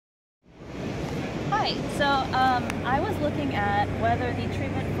Hi, I was looking at whether the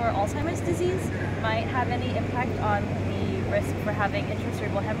treatment for Alzheimer's disease might have any impact on the risk for having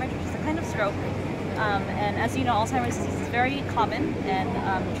intracerebral hemorrhage, which is a kind of stroke. And as you know, Alzheimer's disease is very common,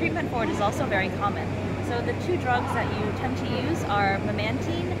 and treatment for it is also very common. So the two drugs that you tend to use are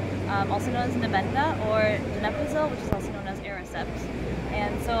memantine, also known as Namenda, or donepezil, which is also known as Aricept.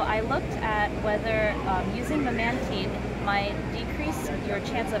 And so I looked at whether using memantine might decrease your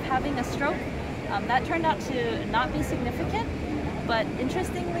chance of having a stroke. That turned out to not be significant, but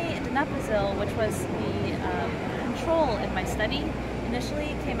interestingly, donepezil, which was the control in my study,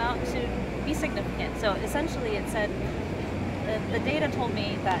 initially came out to be significant. So essentially it said, the data told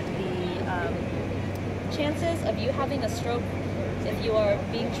me that the chances of you having a stroke if you are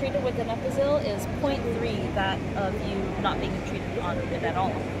being treated with donepezil is 0.3 that of you not being treated on it at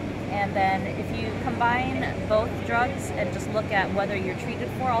all. And then if you combine both drugs and just look at whether you're treated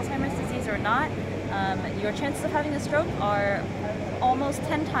for Alzheimer's disease or not, your chances of having a stroke are almost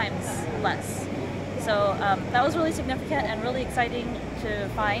 10 times less. So that was really significant and really exciting to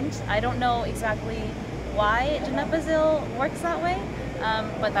find. I don't know exactly why donepezil works that way,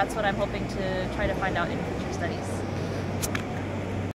 but that's what I'm hoping to try to find out in future studies.